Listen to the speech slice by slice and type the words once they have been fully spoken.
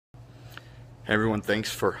Everyone, thanks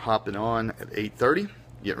for hopping on at 8:30,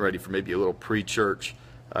 getting ready for maybe a little pre-church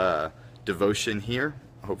devotion here.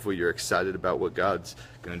 Hopefully you're excited about what God's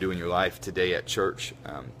going to do in your life today at church.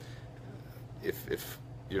 If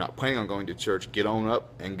you're not planning on going to church, get on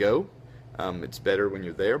up and go. It's better when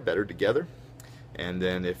you're there, better together. And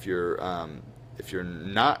then if you're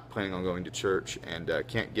not planning on going to church and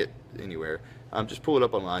can't get anywhere, just pull it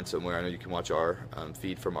up online somewhere. I know you can watch our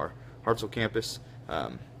feed from our Hartselle campus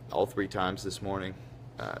all 3 times this morning,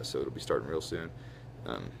 so it'll be starting real soon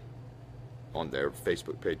on their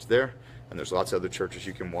Facebook page there. And there's lots of other churches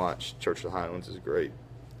you can watch. Church of the Highlands is great.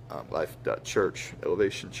 Life.Church,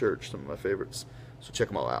 Elevation Church, some of my favorites. So check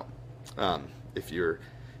them all out if you're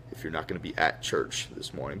not going to be at church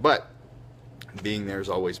this morning. But being there is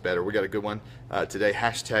always better. We got a good one today.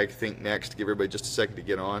 #ThinkNext. Give everybody just a second to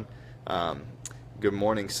get on. Good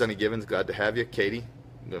morning, Sonny Givens. Glad to have you. Katie,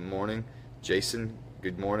 good morning. Jason,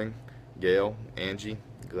 good morning. Gail, Angie,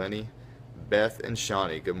 Glennie, Beth, and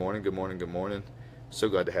Shawnee. Good morning, good morning, good morning. So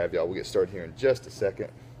glad to have y'all. We'll get started here in just a second.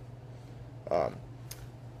 I'm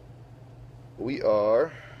going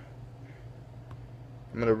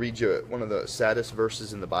to read you one of the saddest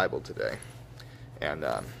verses in the Bible today. And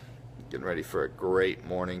getting ready for a great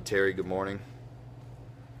morning. Terry, good morning.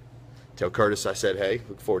 Tell Curtis I said hey.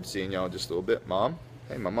 Look forward to seeing y'all in just a little bit. Mom?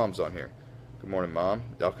 Hey, my mom's on here. Good morning, Mom.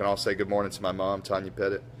 Y'all can all say good morning to my mom, Tanya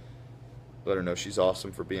Pettit. Let her know she's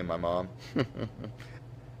awesome for being my mom.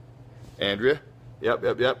 Andrea?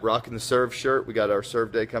 Yep. Rocking the Serve shirt. We got our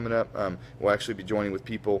Serve Day coming up. We'll actually be joining with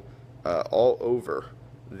people all over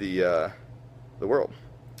the world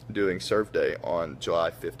doing Serve Day on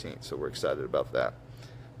July 15th. So we're excited about that.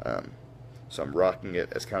 So I'm rocking it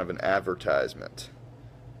as kind of an advertisement.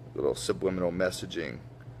 A little subliminal messaging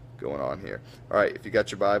going on here. All right, if you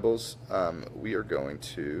got your Bibles, we are going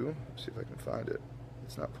to see if I can find it.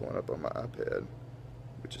 It's not pulling up on my iPad,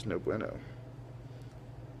 which is no bueno.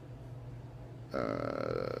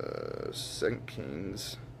 2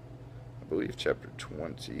 Kings, I believe, chapter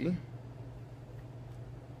 20.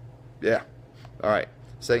 Yeah. All right.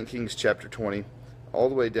 2 Kings chapter 20, all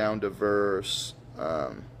the way down to verse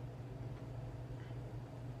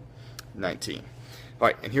 19. All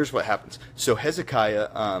right, and here's what happens. So Hezekiah,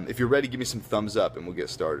 if you're ready, give me some thumbs up and we'll get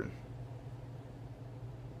started.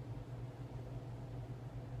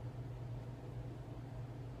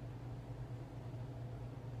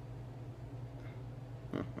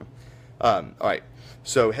 All right,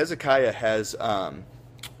 so Hezekiah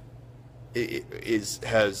he's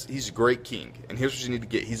a great king, and here's what you need to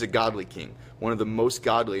get. He's a godly king, one of the most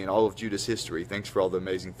godly in all of Judah's history. Thanks for all the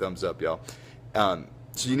amazing thumbs up, y'all.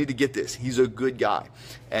 So you need to get this. He's a good guy.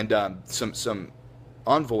 And some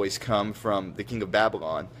envoys come from the king of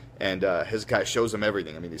Babylon, and Hezekiah shows them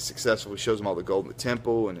everything. I mean, he's successful. He shows them all the gold in the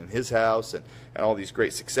temple and in his house and all these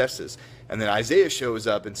great successes. And then Isaiah shows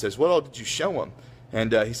up and says, what all did you show him?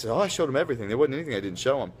 And he said, I showed him everything. There wasn't anything I didn't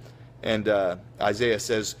show him. And Isaiah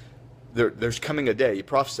says, there's coming a day, he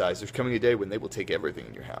prophesies, there's coming a day when they will take everything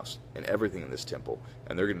in your house and everything in this temple,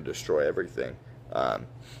 and they're going to destroy everything.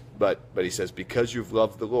 But he says, because you've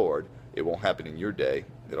loved the Lord, it won't happen in your day.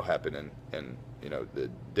 It'll happen in the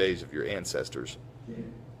days of your ancestors. Yeah.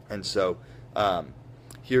 And so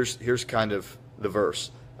here's kind of the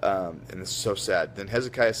verse, and this is so sad. Then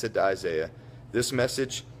Hezekiah said to Isaiah, this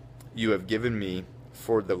message you have given me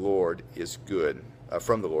for the Lord is good.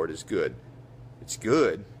 From the Lord is good. It's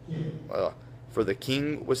good. Yeah. For the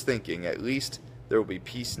king was thinking, at least there will be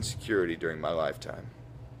peace and security during my lifetime.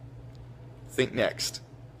 Think next.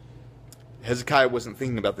 Hezekiah wasn't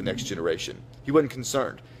thinking about the next generation. He wasn't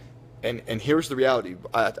concerned. And here's the reality.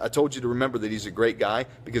 I told you to remember that he's a great guy,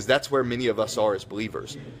 because that's where many of us are as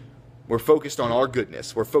believers. We're focused on our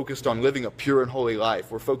goodness. We're focused on living a pure and holy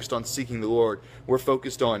life. We're focused on seeking the Lord. We're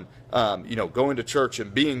focused on going to church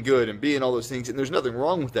and being good and being all those things. And there's nothing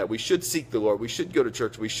wrong with that. We should seek the Lord. We should go to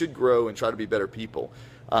church. We should grow and try to be better people.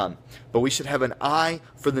 But we should have an eye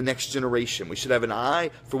for the next generation. We should have an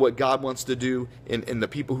eye for what God wants to do in the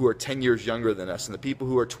people who are 10 years younger than us, and the people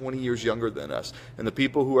who are 20 years younger than us, and the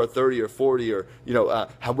people who are 30 or 40 or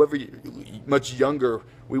however much younger.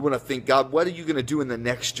 We want to think, God, what are you going to do in the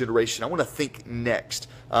next generation? I want to think next.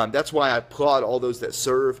 That's why I applaud all those that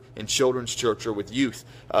serve in children's church or with youth.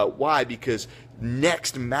 Why? Because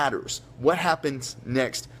next matters. What happens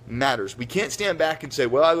next matters. We can't stand back and say,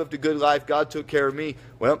 well, I lived a good life. God took care of me.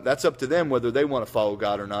 Well, that's up to them whether they want to follow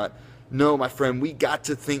God or not. No, my friend, we got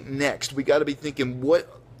to think next. We got to be thinking, what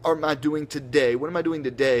am I doing today? What am I doing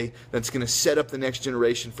today that's going to set up the next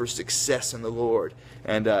generation for success in the Lord?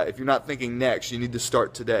 And if you're not thinking next, you need to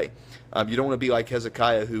start today. You don't want to be like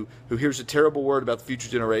Hezekiah, who hears a terrible word about the future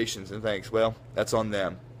generations and thinks, well, that's on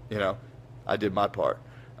them. I did my part.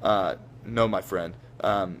 No, my friend.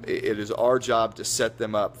 It is our job to set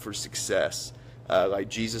them up for success. Like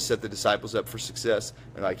Jesus set the disciples up for success,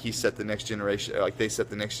 and like he set the next generation, like they set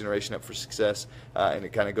the next generation up for success, and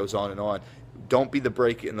it kind of goes on and on. Don't be the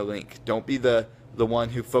break in the link. Don't be the one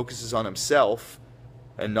who focuses on himself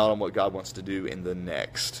and not on what God wants to do in the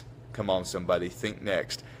next. Come on, somebody, think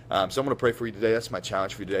next. So I'm going to pray for you today. That's my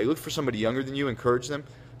challenge for you today. Look for somebody younger than you, encourage them,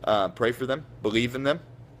 pray for them, believe in them,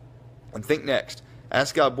 and think next.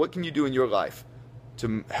 Ask God, what can you do in your life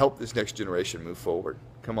to help this next generation move forward?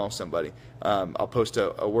 Come on, somebody. I'll post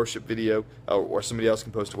a worship video, or somebody else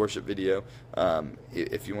can post a worship video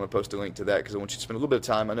if you want to post a link to that, because I want you to spend a little bit of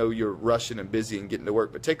time. I know you're rushing and busy and getting to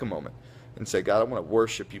work, but take a moment and say, God, I want to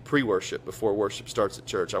worship you, pre-worship, before worship starts at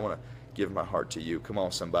church. I want to give my heart to you. Come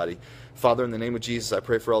on, somebody. Father, in the name of Jesus, I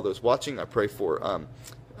pray for all those watching. I pray for, and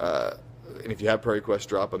if you have prayer requests,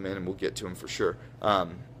 drop them in and we'll get to them for sure.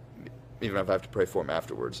 Even if I have to pray for them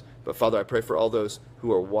afterwards. But Father, I pray for all those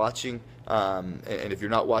who are watching, and if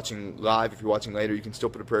you're not watching live, if you're watching later, you can still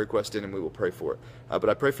put a prayer request in and we will pray for it. But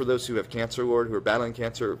I pray for those who have cancer, Lord, who are battling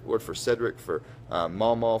cancer, Lord, for Cedric, for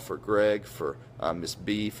Mama, for Greg, for Miss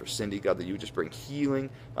B, for Cindy, God, that you would just bring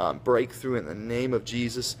healing, breakthrough in the name of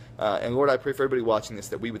Jesus. And Lord, I pray for everybody watching this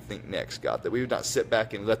that we would think next, God, that we would not sit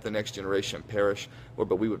back and let the next generation perish, Lord,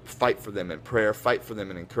 but we would fight for them in prayer, fight for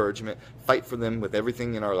them in encouragement, fight for them with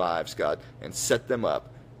everything in our lives, God, and set them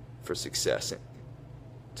up for success,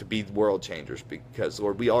 to be world changers, because,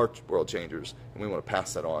 Lord, we are world changers, and we want to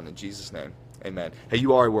pass that on in Jesus' name. Amen. Hey,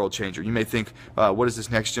 you are a world changer. You may think, what does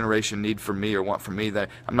this next generation need from me or want from me that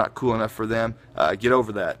I'm not cool enough for them? Get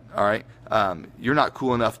over that, all right? You're not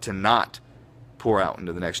cool enough to not pour out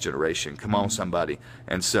into the next generation. Come on, somebody.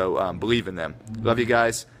 And so believe in them. Love you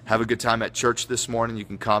guys. Have a good time at church this morning. You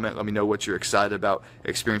can comment. Let me know what you're excited about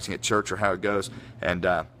experiencing at church or how it goes. And,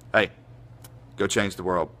 hey, go change the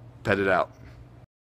world. Pet it out.